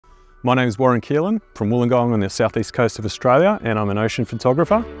My name is Keelan from Gong on the southeast coast of Australia, and I'm an ocean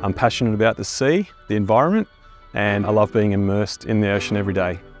photographer. I'm passionate about the sea, the environment, and I love being immersed in the ocean every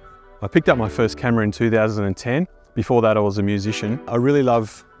day. I picked up my first camera in 2010. Before that I was a musician. I really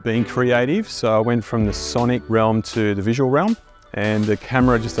love being creative, so I went from the sonic realm to the visual realm, and the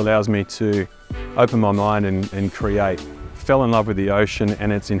camera just allows me to open my mind and create. Fell in love with the ocean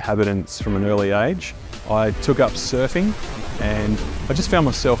and its inhabitants from an early age. I took up surfing and I just found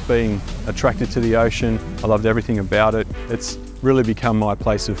myself being attracted to the ocean. I loved everything about it. It's really become my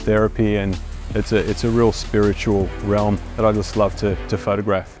place of therapy, and it's a real spiritual realm that I just love to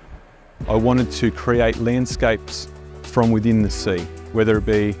photograph. I wanted to create landscapes from within the sea, whether it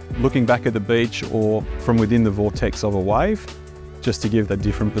be looking back at the beach or from within the vortex of a wave, just to give a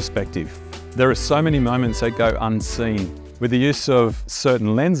different perspective. There are so many moments that go unseen. With the use of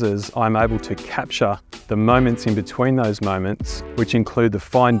certain lenses, I'm able to capture the moments in between those moments, which include the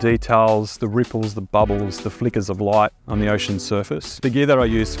fine details, the ripples, the bubbles, the flickers of light on the ocean surface. The gear that I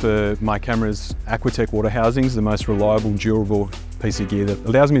use for my camera is Aquatech water housings, the most reliable, durable piece of gear that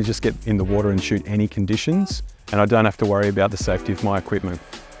allows me to just get in the water and shoot any conditions, and I don't have to worry about the safety of my equipment.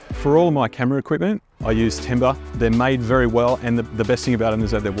 For all of my camera equipment, I use Tenba. They're made very well, and the best thing about them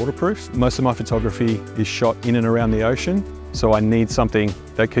is that they're waterproof. Most of my photography is shot in and around the ocean, so I need something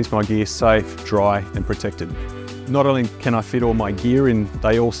that keeps my gear safe, dry and protected. Not only can I fit all my gear in,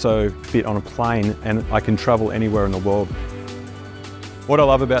 they also fit on a plane, and I can travel anywhere in the world. What I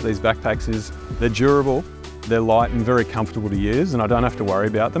love about these backpacks is they're durable, they're light and very comfortable to use, and I don't have to worry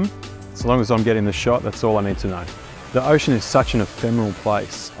about them. As long as I'm getting the shot, that's all I need to know. The ocean is such an ephemeral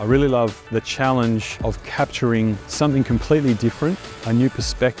place. I really love the challenge of capturing something completely different, a new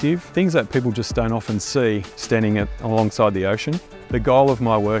perspective, things that people just don't often see standing alongside the ocean. The goal of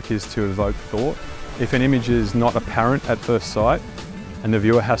my work is to evoke thought. If an image is not apparent at first sight and the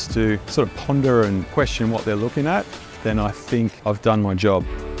viewer has to sort of ponder and question what they're looking at, then I think I've done my job.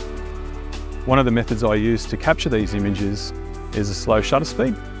 One of the methods I use to capture these images is a slow shutter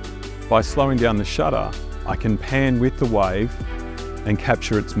speed. By slowing down the shutter, I can pan with the wave and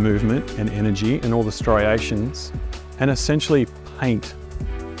capture its movement and energy and all the striations, and essentially paint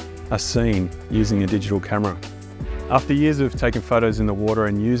a scene using a digital camera. After years of taking photos in the water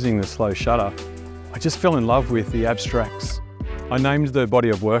and using the slow shutter, I just fell in love with the abstracts. I named the body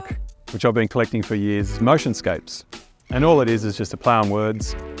of work, which I've been collecting for years, motionscapes. And all it is just a play on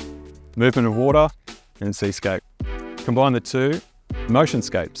words, movement of water and seascape. Combine the two,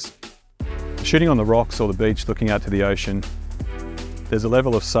 motionscapes. Shooting on the rocks or the beach looking out to the ocean, there's a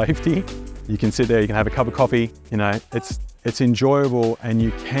level of safety. You can sit there, you can have a cup of coffee, you know, it's enjoyable, and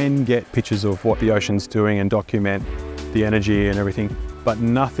you can get pictures of what the ocean's doing and document the energy and everything. But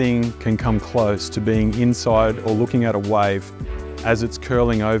nothing can come close to being inside or looking at a wave as it's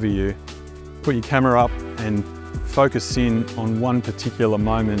curling over you. Put your camera up and focus in on one particular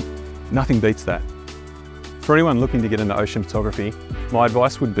moment. Nothing beats that. For anyone looking to get into ocean photography, my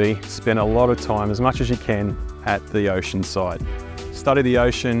advice would be spend a lot of time, as much as you can, at the ocean side. Study the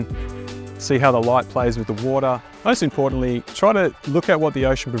ocean, see how the light plays with the water. Most importantly, try to look at what the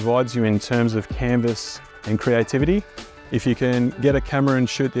ocean provides you in terms of canvas and creativity. If you can get a camera and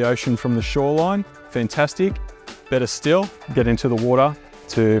shoot the ocean from the shoreline, fantastic. Better still, get into the water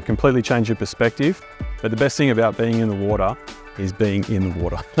to completely change your perspective. But the best thing about being in the water is being in the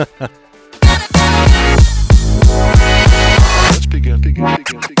water.